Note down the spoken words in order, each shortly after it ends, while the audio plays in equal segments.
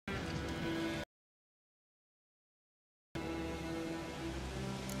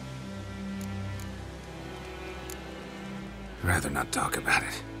rather not talk about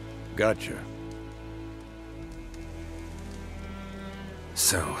it. Gotcha.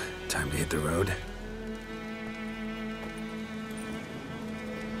 So, time to hit the road?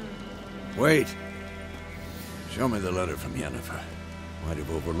 Wait. Show me the letter from Yennefer. Might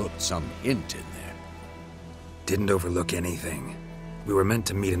have overlooked some hint in there. Didn't overlook anything. We were meant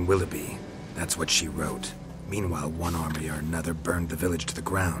to meet in Willoughby. That's what she wrote. Meanwhile, one army or another burned the village to the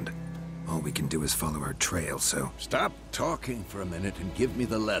ground. All we can do is follow her trail, so... Stop talking for a minute and give me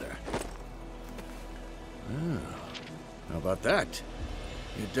the letter. Ah, how about that?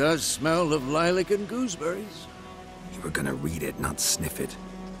 It does smell of lilac and gooseberries. You were gonna read it, not sniff it.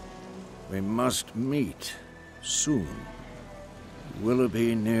 We must meet. Soon.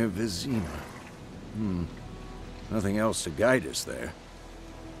 Willoughby near Vizima. Nothing else to guide us there.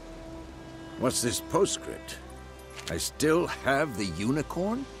 What's this postscript? I still have the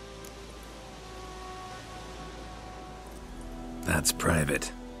unicorn? That's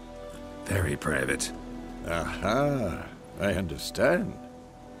private. Very private. Aha, I understand.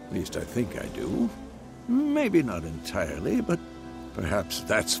 At least I think I do. Maybe not entirely, but perhaps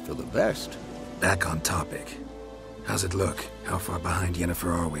that's for the best. Back on topic. How's it look? How far behind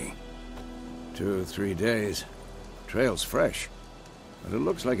Yennefer are we? 2 or 3 days. Trail's fresh, but it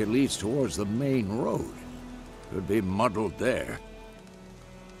looks like it leads towards the main road. Could be muddled there.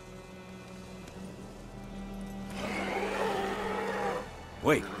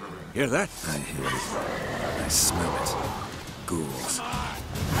 Wait, hear that? I hear it. I smell it. Ghouls.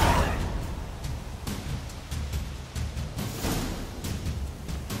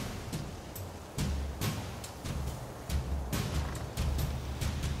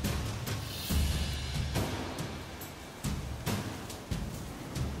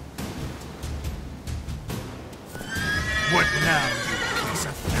 What now, you piece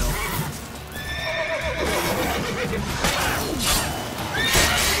of filth?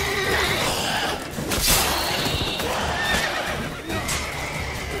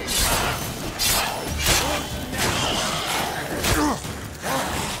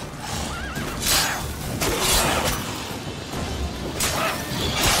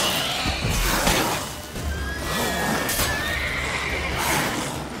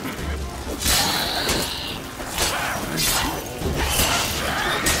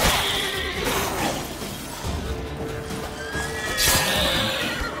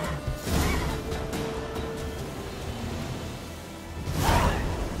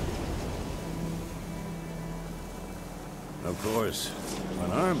 Of course,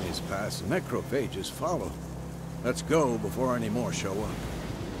 when armies pass, necrophages follow. Let's go before any more show up.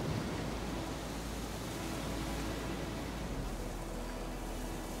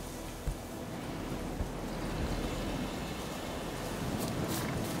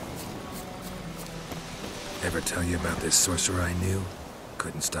 Ever tell you about this sorcerer I knew?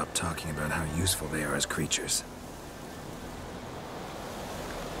 Couldn't stop talking about how useful they are as creatures.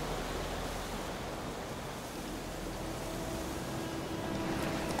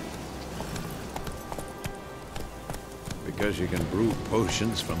 Because you can brew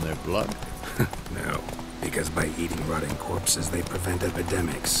potions from their blood? No, because by eating rotting corpses, they prevent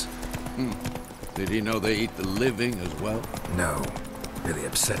epidemics. Did he know they eat the living as well? No, really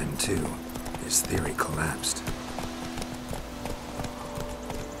upset him too. His theory collapsed.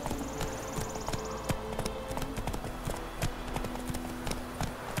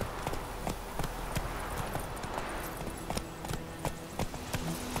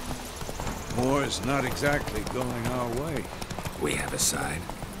 War's not exactly going our way. We have a side.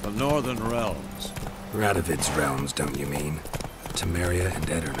 The Northern Realms. Radovid's realms, don't you mean? Temeria and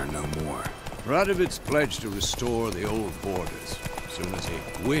Edirn are no more. Radovid's pledged to restore the old borders as soon as he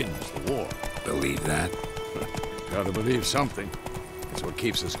wins the war. Believe that? Gotta believe something. That's what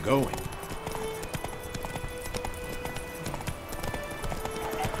keeps us going.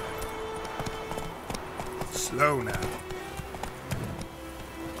 Slow now.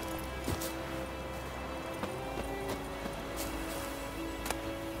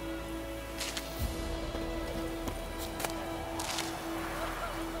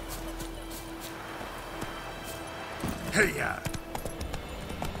 Hey-ya!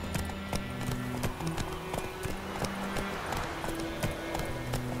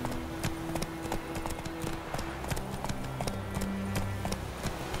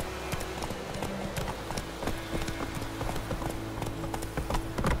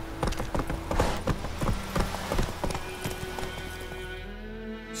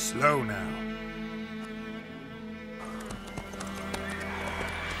 Slow now.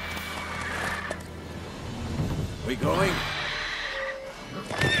 We going?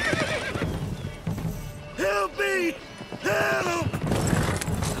 Help me! Help!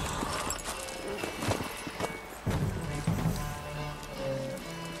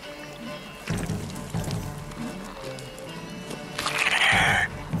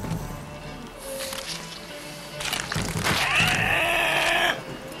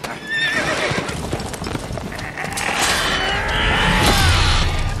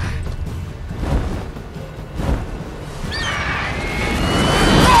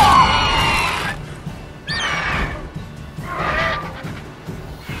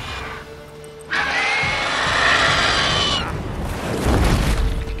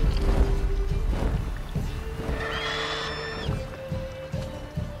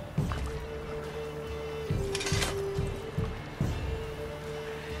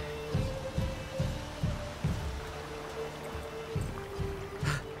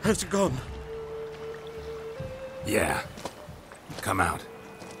 Has it gone? Yeah. Come out.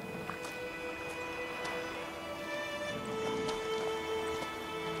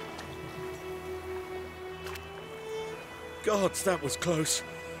 Gods, that was close.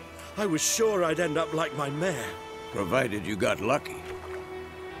 I was sure I'd end up like my mare. Provided you got lucky.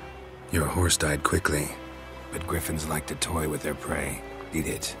 Your horse died quickly, but griffins like to toy with their prey. Eat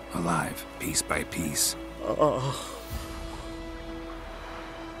it, alive, piece by piece. Oh.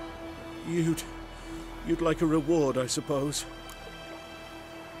 You'd like a reward, I suppose.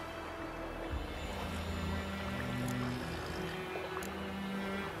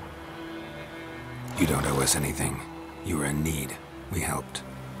 You don't owe us anything. You were in need. We helped.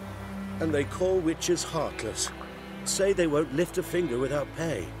 And they call witches heartless. Say they won't lift a finger without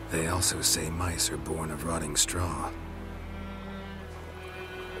pay. They also say mice are born of rotting straw.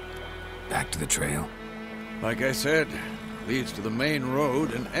 Back to the trail? Like I said, leads to the main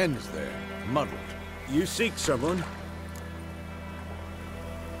road and ends there, muddled. You seek someone?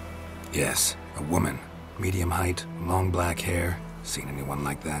 Yes, a woman. Medium height, long black hair. Seen anyone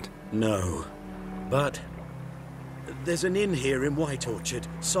like that? No. But there's an inn here in White Orchard.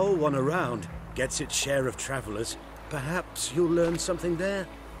 Sole one around. Gets its share of travelers. Perhaps you'll learn something there?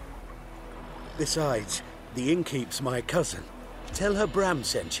 Besides, the innkeep's my cousin. Tell her Bram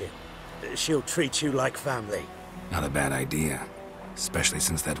sent you. She'll treat you like family. Not a bad idea. Especially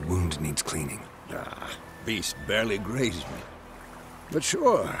since that wound needs cleaning. Beast barely grazed me. But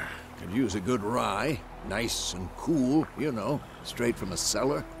sure, could use a good rye. Nice and cool, you know, straight from a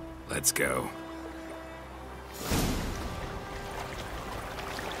cellar. Let's go.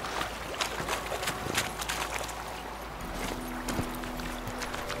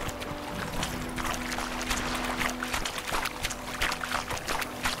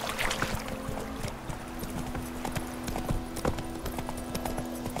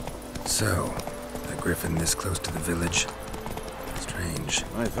 So, a griffin this close to the village? Strange.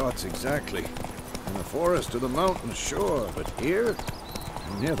 My thoughts exactly. In the forest or the mountains, sure, but here?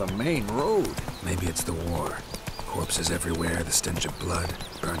 Near the main road. Maybe it's the war. Corpses everywhere, the stench of blood,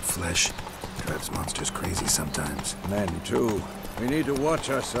 burnt flesh. Drives monsters crazy sometimes. Men, too. We need to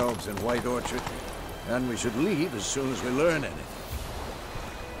watch ourselves in White Orchard. And we should leave as soon as we learn anything.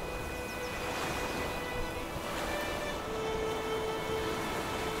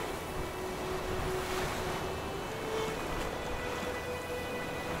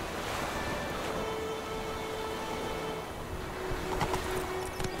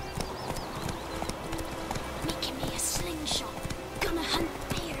 Making me a slingshot. Gonna hunt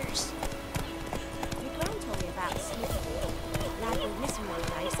bears. Your gran told me about Sniffy. Lad was missing one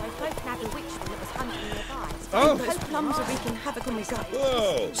day, so I both nabbed a witchman that was hunting nearby. Oh! Those plums are wreaking havoc on my gut.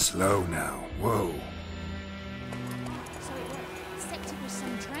 Whoa! Slow now. Whoa. So it worked. Septi was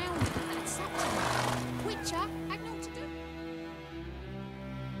some drowned at Septi. Witcher had naught to do.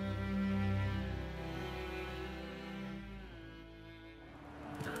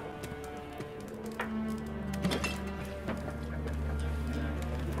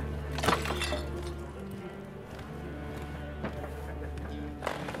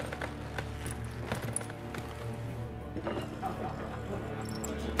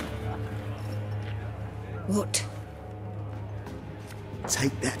 What?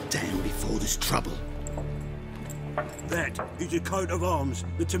 Take that down before there's trouble. That is a coat of arms,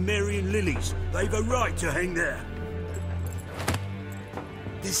 the Temerian lilies. They've a right to hang there.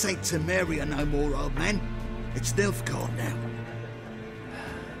 This ain't Temeria no more, old man. It's Nilfgaard now.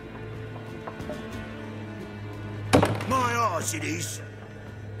 My arse it is.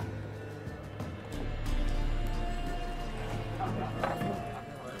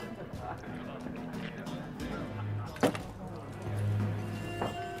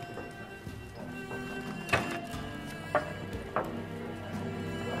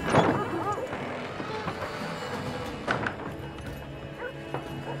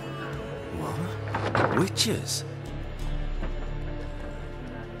 Witches?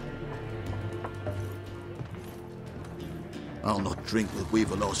 I'll not drink with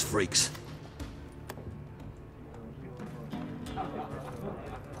Weaverlaw's freaks.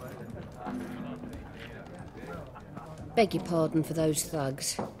 Beg your pardon for those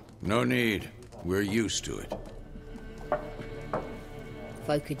thugs. No need. We're used to it.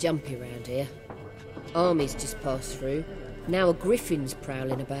 Folk are jumpy round here. Armies just passed through. Now a griffin's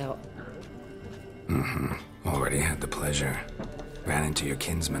prowling about. Already had the pleasure. Ran into your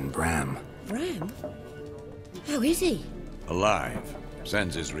kinsman, Bram. Bram? How is he? Alive.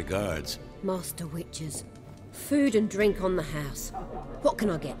 Sends his regards. Master Witchers. Food and drink on the house. What can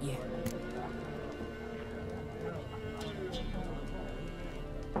I get you?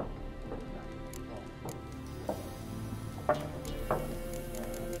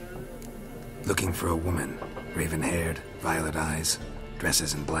 Looking for a woman. Raven-haired, violet eyes,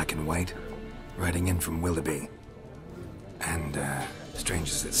 dresses in black and white. Riding in from Willoughby. And, strange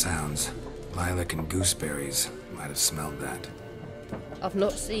as it sounds, lilac and gooseberries might have smelled that. I've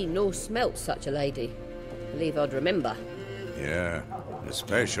not seen nor smelt such a lady. Believe I'd remember. Yeah,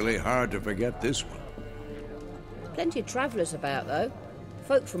 especially hard to forget this one. Plenty of travellers about, though.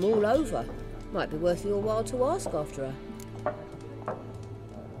 Folk from all over. Might be worth your while to ask after her.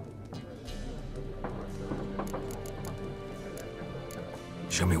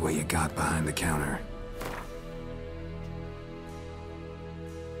 Show me what you got behind the counter.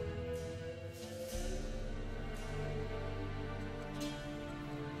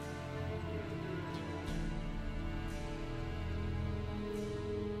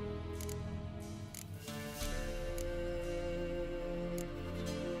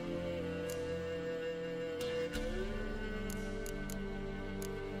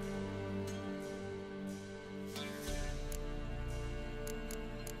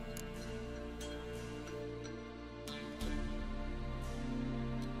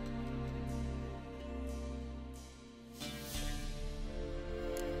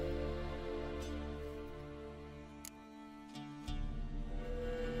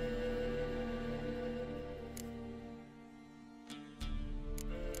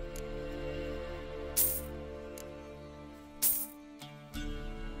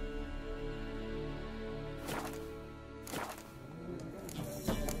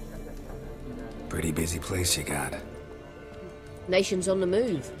 Pretty busy place you got. Nations on the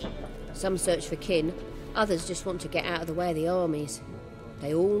move. Some search for kin, others just want to get out of the way of the armies.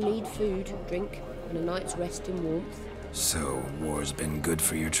 They all need food, drink, and a night's rest in warmth. So, war's been good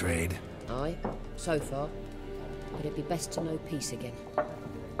for your trade? Aye, so far. But it'd be best to know peace again.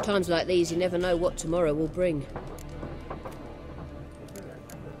 Times like these, you never know what tomorrow will bring.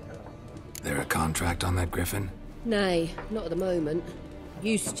 There a contract on that griffin? Nay, not at the moment.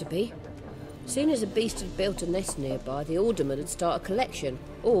 Used to be. Soon as a beast had built a nest nearby, the alderman would start a collection,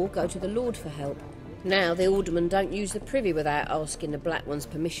 or go to the Lord for help. Now the alderman don't use the privy without asking the Black One's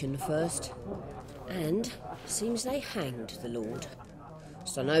permission first. And seems they hanged the Lord.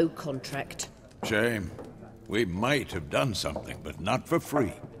 So no contract. Shame. We might have done something, but not for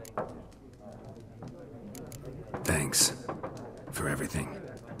free. Thanks. For everything.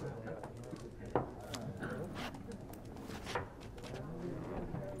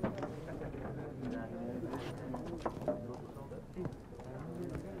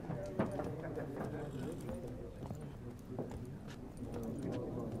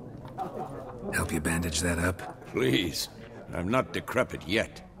 Help you bandage that up? Please. I'm not decrepit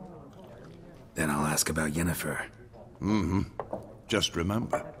yet. Then I'll ask about Yennefer. Mm-hmm. Just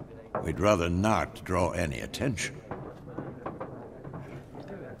remember, we'd rather not draw any attention.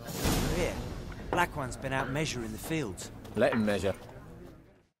 Here, Black One's been out measuring the fields. Let him measure.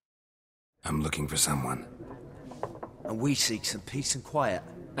 I'm looking for someone. And we seek some peace and quiet.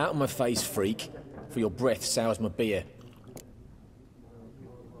 Out of my face, freak. For your breath sours my beer.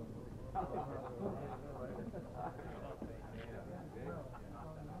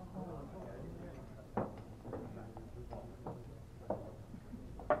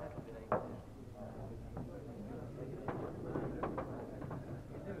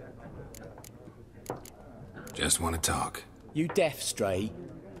 Just want to talk. You deaf, Stray?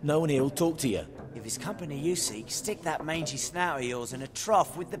 No one here'll talk to you. If it's company you seek, stick that mangy snout of yours in a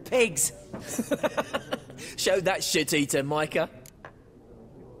trough with the pigs. Show that shit-eater, Micah.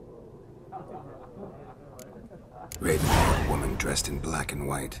 Raven-haired woman dressed in black and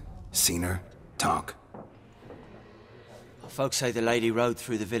white. Seen her? Talk. Folks say the lady rode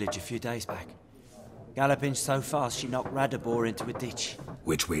through the village a few days back. Galloping so fast she knocked Radabor into a ditch.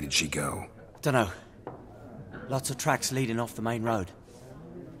 Which way did she go? Dunno. Lots of tracks leading off the main road.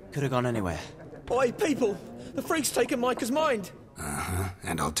 Could have gone anywhere. Oi, people! The freak's taken Micah's mind! Uh-huh.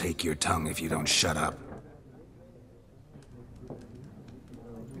 And I'll take your tongue if you don't shut up.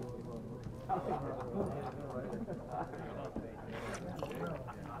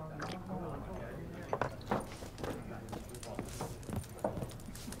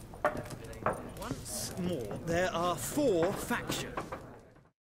 Once more, there are 4 factions.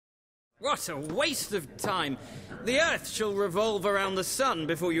 What a waste of time! The Earth shall revolve around the sun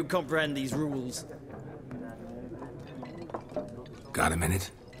before you comprehend these rules. Got a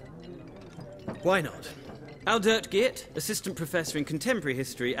minute? Why not? Aldert Geert, Assistant Professor in Contemporary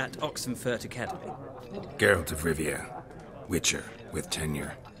History at Oxenfurt Academy. Geralt of Rivia. Witcher, with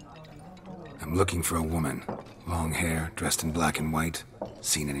tenure. I'm looking for a woman. Long hair, dressed in black and white.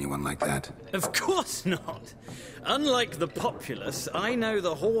 Seen anyone like that? Of course not. Unlike the populace, I know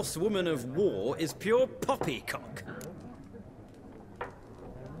the horsewoman of war is pure poppycock.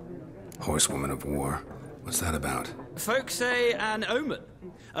 Horsewoman of war? What's that about? Folk say an omen.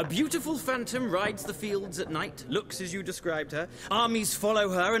 A beautiful phantom rides the fields at night, looks as you described her. Armies follow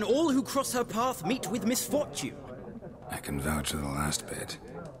her, and all who cross her path meet with misfortune. I can vouch for the last bit.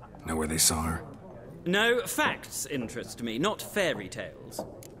 Know where they saw her? No, facts interest me, not fairy tales.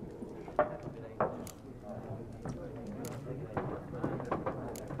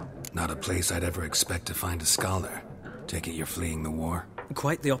 Not a place I'd ever expect to find a scholar. Take it you're fleeing the war?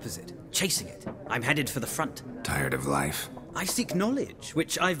 Quite the opposite. Chasing it. I'm headed for the front. Tired of life? I seek knowledge,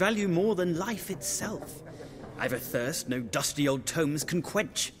 which I value more than life itself. I've a thirst no dusty old tomes can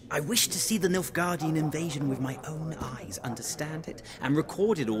quench. I wish to see the Nilfgaardian invasion with my own eyes, understand it, and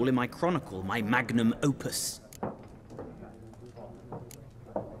record it all in my chronicle, my magnum opus.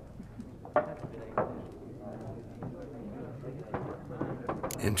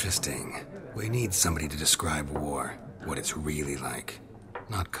 Interesting. We need somebody to describe war, what it's really like.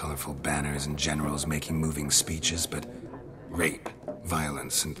 Not colorful banners and generals making moving speeches, but rape,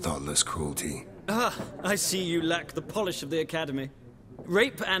 violence, and thoughtless cruelty. Ah, I see you lack the polish of the Academy.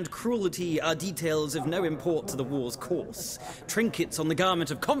 Rape and cruelty are details of no import to the war's course. Trinkets on the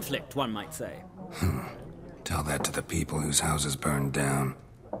garment of conflict, one might say. Tell that to the people whose houses burned down.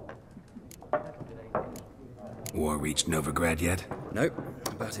 War reached Novigrad yet? Nope,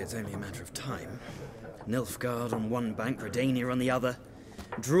 but it's only a matter of time. Nilfgaard on one bank, Redania on the other.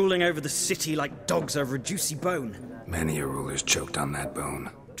 Drooling over the city like dogs over a juicy bone. Many a ruler's choked on that bone.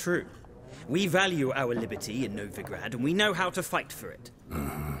 True. We value our liberty in Novigrad, and we know how to fight for it.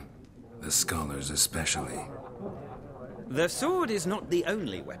 The scholars especially. The sword is not the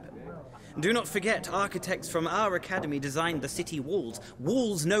only weapon. Do not forget, architects from our academy designed the city walls.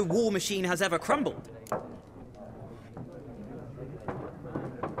 Walls no war machine has ever crumbled.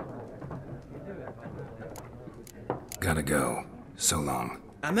 Gotta go. So long.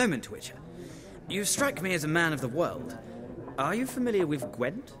 A moment, Witcher. You strike me as a man of the world. Are you familiar with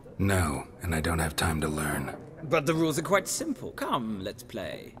Gwent? No, and I don't have time to learn. But the rules are quite simple. Come, let's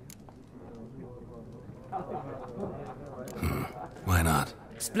play. Why not?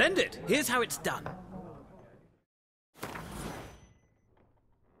 Splendid! Here's how it's done.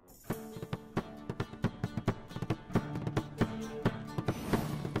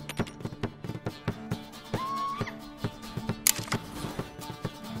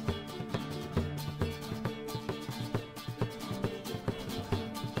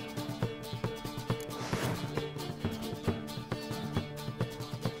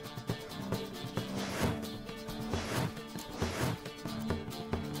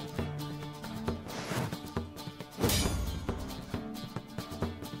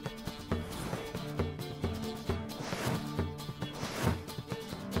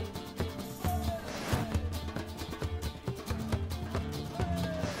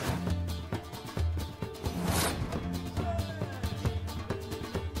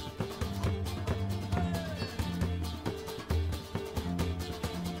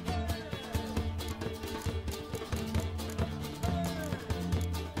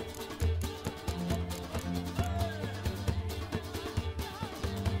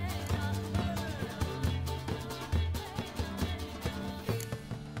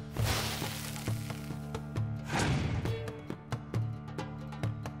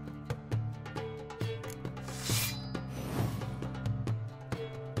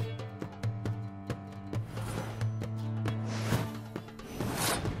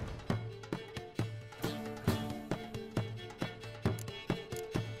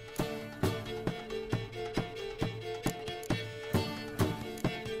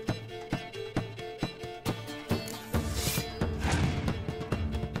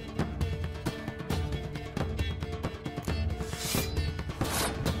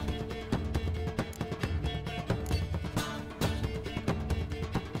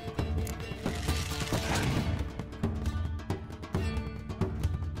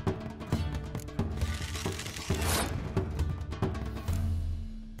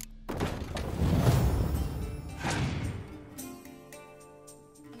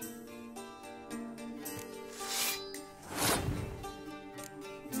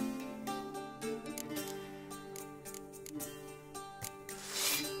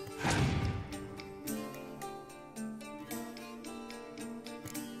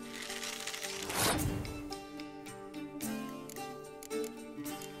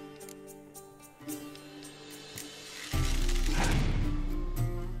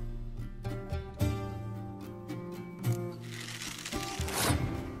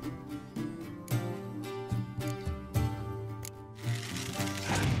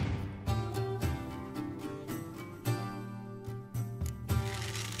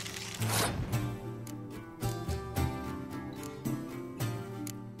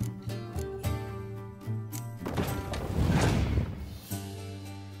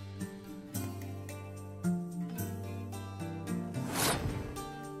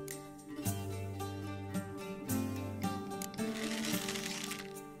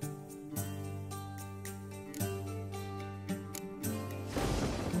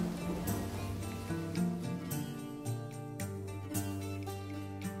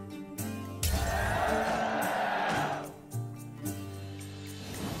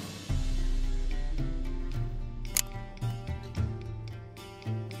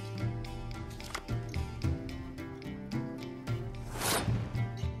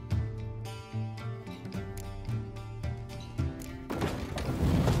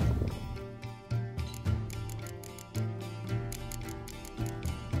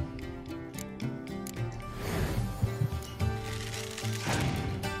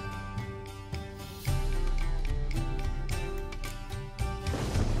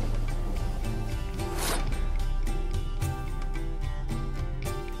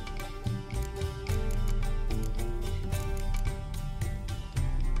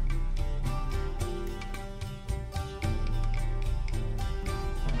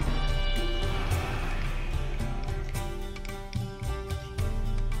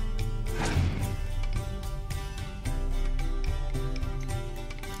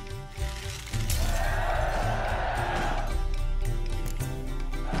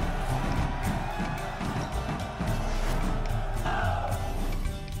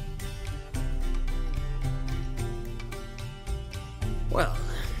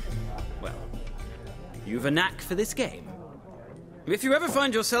 You've a knack for this game. If you ever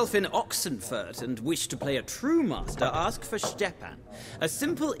find yourself in Oxenfurt and wish to play a true master, ask for Stepan. A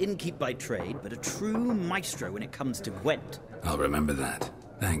simple innkeep by trade, but a true maestro when it comes to Gwent. I'll remember that.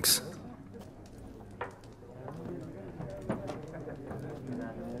 Thanks.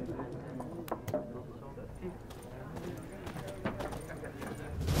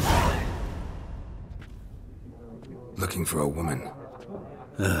 Looking for a woman.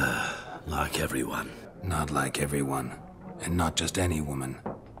 Like everyone. Not like everyone. And not just any woman.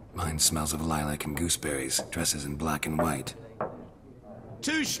 Mine smells of lilac and gooseberries, dresses in black and white.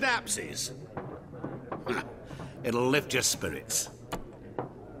 2 schnapsies. It'll lift your spirits.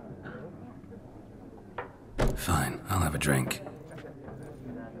 Fine, I'll have a drink.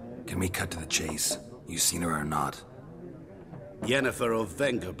 Can we cut to the chase? You seen her or not? Yennefer of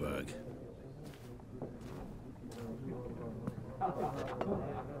Vengerberg.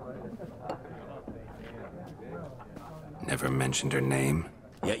 Never mentioned her name.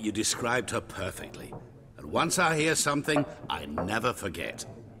 Yet you described her perfectly. And once I hear something, I never forget.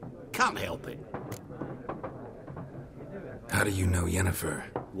 Can't help it. How do you know Yennefer?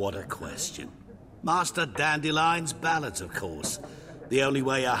 What a question. Master Dandelion's ballads, of course. The only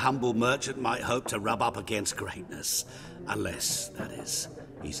way a humble merchant might hope to rub up against greatness. Unless, that is,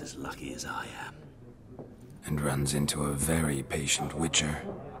 he's as lucky as I am. And runs into a very patient witcher.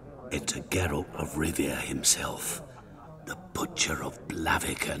 Into Geralt of Rivia himself. The Butcher of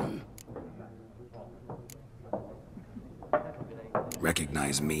Blaviken.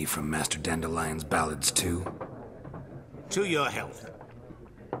 Recognize me from Master Dandelion's ballads, too? To your health.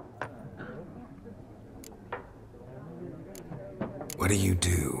 What do you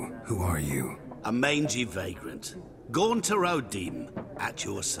do? Who are you? A mangy vagrant. Gaunter O'Deem, at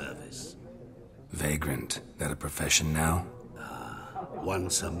your service. Vagrant? That a profession now?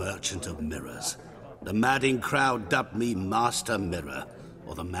 Once a merchant of mirrors. The madding crowd dubbed me Master Mirror,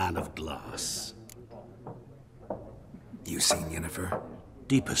 or the Man of Glass. You seen Yennefer?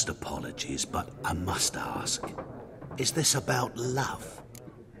 Deepest apologies, but I must ask. Is this about love?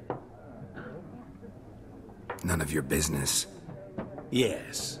 None of your business.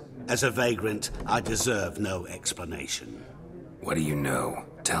 Yes. As a vagrant, I deserve no explanation. What do you know?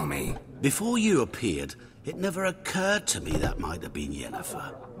 Tell me. Before you appeared, it never occurred to me that might have been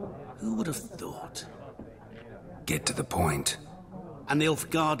Yennefer. Who would have thought? Get to the point. An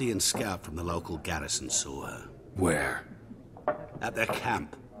Nilfgaardian scout from the local garrison saw her. Where? At their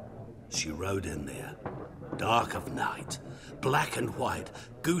camp. She rode in there. Dark of night. Black and white.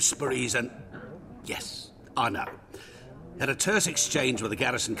 Gooseberries and... Yes, I know. Had a terse exchange with the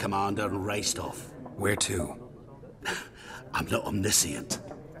garrison commander and raced off. Where to? I'm not omniscient.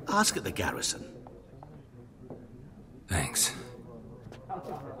 Ask at the garrison. Thanks.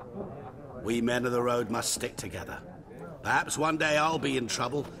 We men of the road must stick together. Perhaps one day I'll be in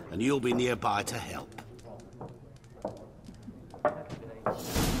trouble and you'll be nearby to help.